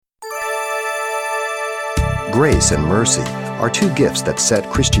Grace and mercy are two gifts that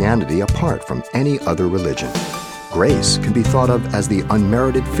set Christianity apart from any other religion. Grace can be thought of as the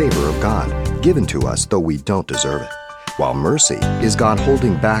unmerited favor of God, given to us though we don't deserve it, while mercy is God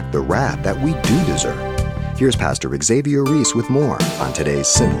holding back the wrath that we do deserve. Here's Pastor Xavier Reese with more on today's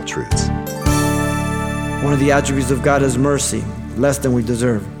Simple Truths. One of the attributes of God is mercy, less than we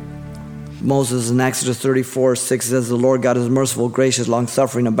deserve. Moses in Exodus 34:6 says, "The Lord God is merciful, gracious,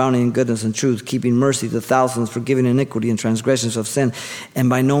 long-suffering, abounding in goodness and truth, keeping mercy to thousands, forgiving iniquity and transgressions of sin, and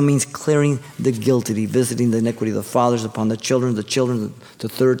by no means clearing the guilty, visiting the iniquity of the fathers upon the children, the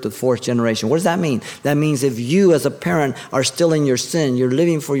third, the fourth generation." What does that mean? That means if you as a parent are still in your sin, you're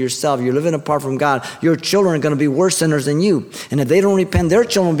living for yourself, you're living apart from God, your children are going to be worse sinners than you. And if they don't repent, their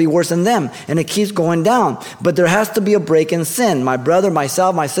children will be worse than them. And it keeps going down. But there has to be a break in sin. My brother,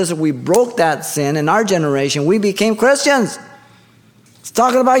 myself, my sister, we broke that sin in our generation. We became Christians. It's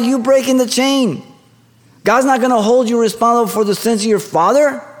talking about you breaking the chain. God's not going to hold you responsible for the sins of your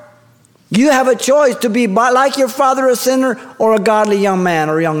father. You have a choice to be like your father, a sinner, or a godly young man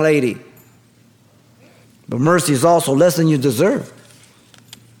or young lady. But mercy is also less than you deserve.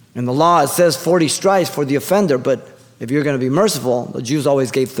 In the law, it says 40 stripes for the offender, but if you're going to be merciful, the Jews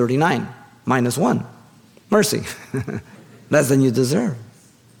always gave 39, minus 1. Mercy. Less than you deserve.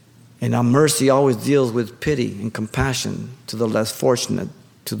 And our mercy always deals with pity and compassion to the less fortunate,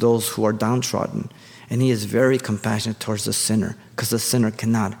 to those who are downtrodden. And he is very compassionate towards the sinner, because the sinner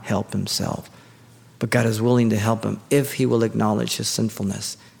cannot help himself. But God is willing to help him if he will acknowledge his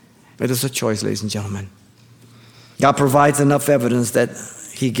sinfulness. It is a choice, ladies and gentlemen. God provides enough evidence that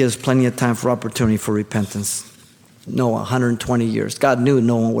he gives plenty of time for opportunity for repentance. Noah, 120 years. God knew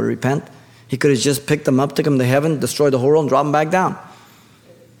no one would repent. He could have just picked them up, took them to heaven, destroyed the whole world, and dropped them back down.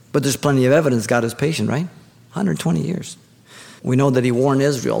 But there's plenty of evidence God is patient, right? 120 years. We know that he warned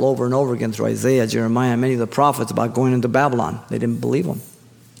Israel over and over again through Isaiah, Jeremiah, and many of the prophets about going into Babylon. They didn't believe him.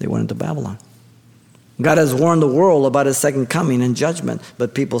 They went into Babylon. God has warned the world about his second coming and judgment,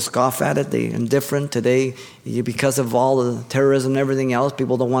 but people scoff at it. They're indifferent today. Because of all the terrorism and everything else,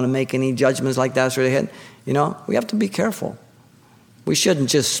 people don't want to make any judgments like that straight ahead. You know, we have to be careful. We shouldn't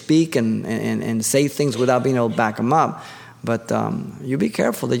just speak and say things without being able to back them up. But you be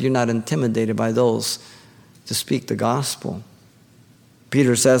careful that you're not intimidated by those to speak the gospel.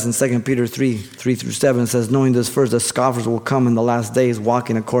 Peter says in 2 Peter 3:3-7, it says, "Knowing this first, the scoffers will come in the last days,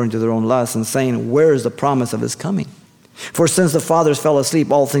 walking according to their own lusts, and saying, 'Where is the promise of his coming?' For since the fathers fell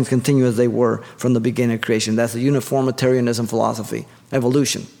asleep, all things continue as they were from the beginning of creation." That's the uniformitarianism philosophy,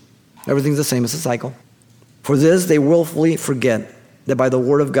 evolution. Everything's the same, it's a cycle. "For this they willfully forget that by the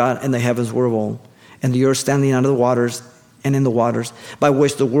word of God and the heavens were of old, and the earth standing out of the waters and in the waters, by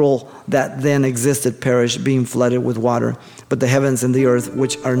which the world that then existed perished, being flooded with water. But the heavens and the earth,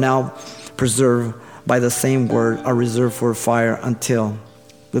 which are now preserved by the same word, are reserved for fire until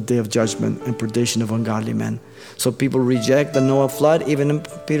the day of judgment and perdition of ungodly men." So people reject the Noah flood even in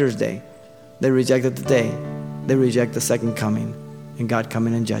Peter's day. They reject it today. They reject the second coming and God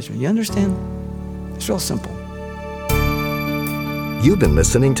coming in judgment. You understand? It's real simple. You've been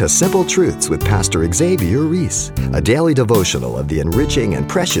listening to Simple Truths with Pastor Xavier Reese, a daily devotional of the enriching and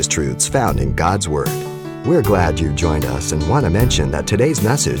precious truths found in God's Word. We're glad you joined us and want to mention that today's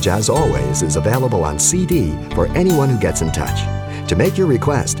message, as always, is available on CD for anyone who gets in touch. To make your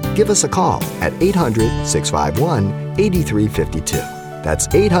request, give us a call at 800-651-8352. That's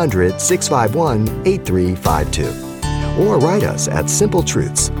 800-651-8352. Or write us at Simple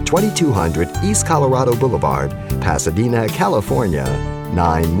Truths, 2200 East Colorado Boulevard, Pasadena, California,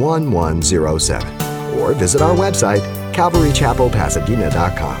 91107. Or visit our website,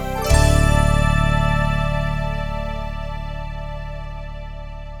 CalvaryChapelPasadena.com.